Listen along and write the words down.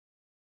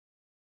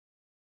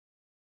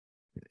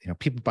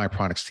People buy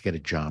products to get a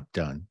job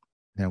done.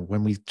 Now,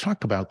 when we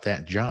talk about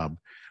that job,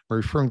 we're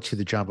referring to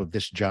the job of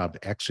this job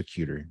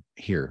executor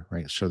here,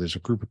 right? So there's a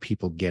group of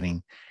people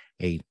getting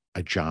a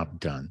job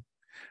done,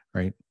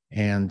 right?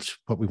 And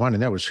what we want to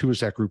know is who is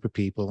that group of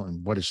people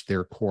and what is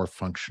their core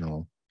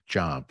functional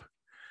job,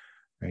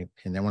 right?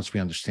 And then once we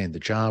understand the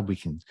job, we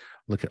can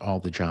look at all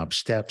the job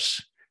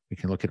steps. We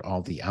can look at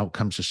all the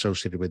outcomes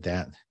associated with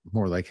that,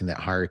 more like in that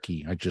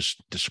hierarchy I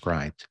just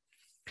described.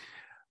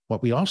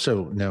 What we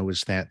also know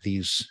is that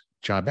these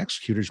job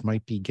executors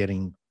might be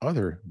getting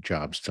other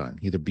jobs done,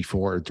 either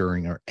before or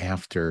during or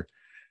after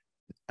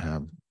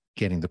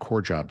getting the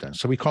core job done.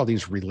 So we call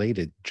these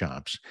related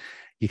jobs.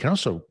 You can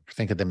also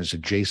think of them as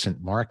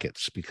adjacent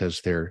markets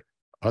because they're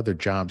other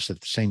jobs that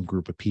the same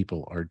group of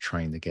people are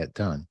trying to get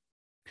done.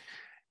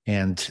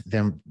 And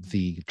then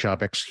the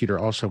job executor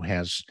also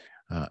has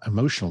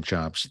emotional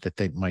jobs that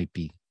they might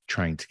be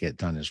trying to get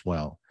done as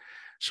well.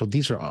 So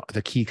these are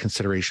the key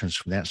considerations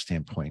from that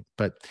standpoint.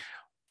 But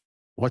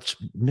what's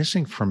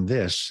missing from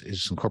this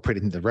is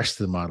incorporated in the rest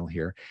of the model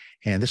here.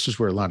 And this is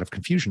where a lot of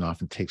confusion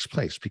often takes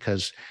place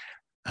because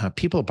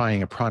people are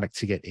buying a product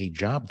to get a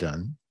job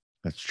done.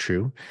 That's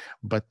true.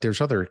 But there's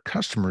other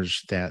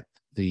customers that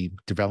the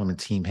development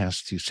team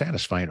has to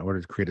satisfy in order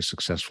to create a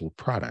successful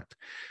product.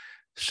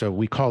 So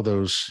we call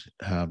those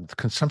the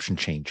consumption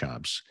chain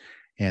jobs.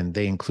 And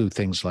they include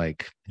things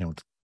like,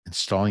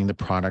 installing the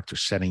product or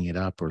setting it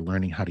up or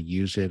learning how to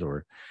use it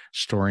or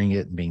storing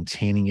it,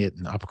 maintaining it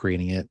and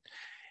upgrading it.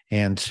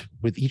 And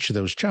with each of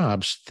those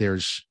jobs,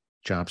 there's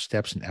job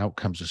steps and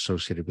outcomes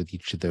associated with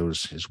each of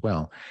those as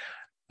well.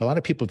 A lot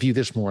of people view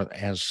this more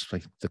as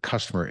like the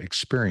customer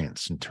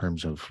experience in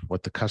terms of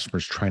what the customer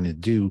is trying to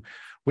do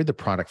with the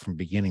product from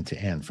beginning to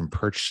end, from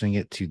purchasing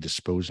it to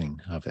disposing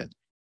of it.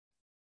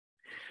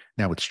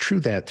 Now, it's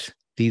true that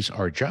these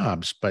are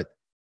jobs, but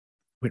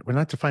we're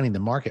not defining the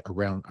market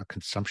around a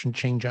consumption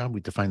chain job. We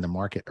define the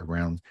market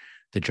around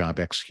the job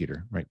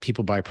executor, right?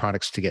 People buy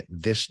products to get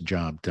this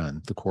job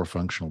done, the core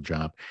functional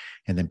job,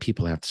 and then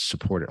people have to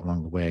support it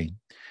along the way.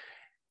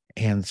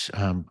 And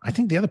I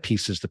think the other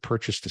piece is the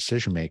purchase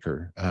decision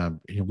maker.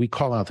 We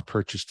call out the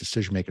purchase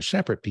decision maker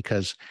separate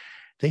because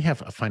they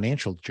have a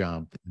financial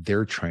job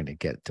they're trying to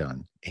get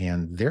done,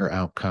 and their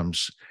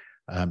outcomes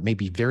may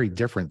be very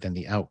different than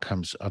the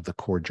outcomes of the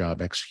core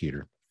job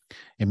executor.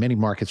 In many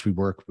markets we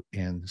work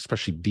in,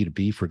 especially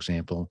B2B, for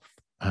example,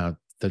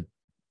 the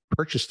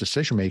purchase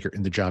decision maker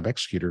and the job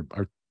executor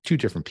are two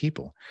different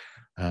people.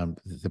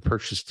 The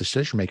purchase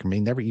decision maker may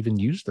never even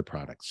use the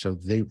product, so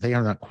they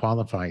are not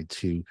qualified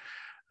to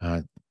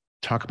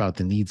talk about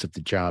the needs of the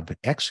job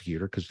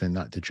executor because they're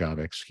not the job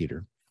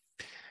executor.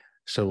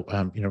 So,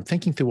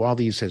 thinking through all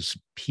these as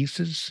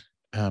pieces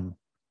of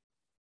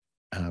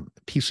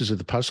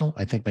the puzzle,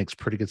 I think makes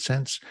pretty good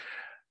sense.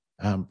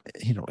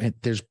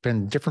 There's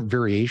been different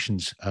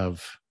variations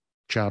of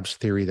jobs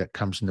theory that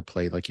comes into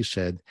play. Like you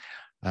said,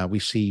 we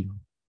see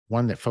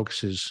one that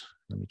focuses,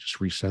 let me just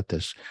reset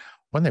this,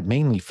 one that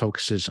mainly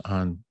focuses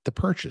on the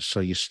purchase. So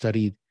you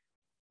study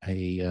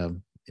a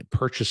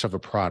purchase of a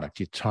product.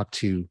 You talk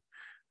to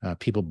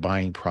people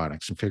buying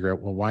products and figure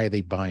out, well, why are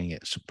they buying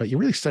it? But you're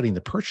really studying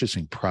the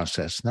purchasing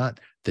process, not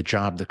the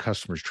job the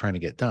customer is trying to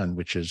get done,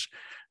 which is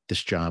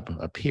this job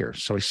up here.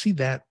 So I see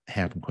that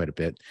happen quite a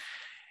bit.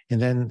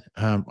 And then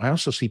I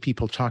also see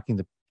people talking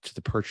to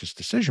the purchase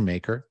decision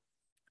maker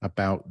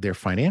about their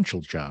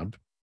financial job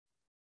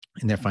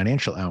and their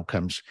financial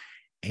outcomes.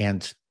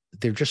 And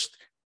they're just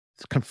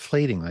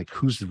conflating like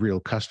who's the real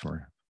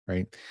customer,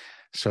 right?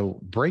 So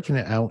breaking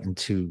it out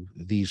into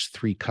these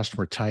three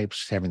customer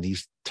types, having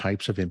these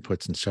types of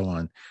inputs and so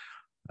on,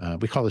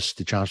 we call this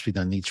the jobs to be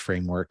done needs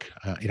framework.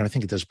 I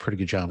think it does a pretty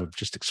good job of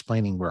just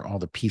explaining where all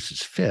the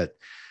pieces fit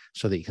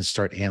so that you can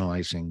start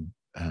analyzing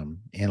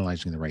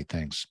the right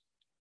things.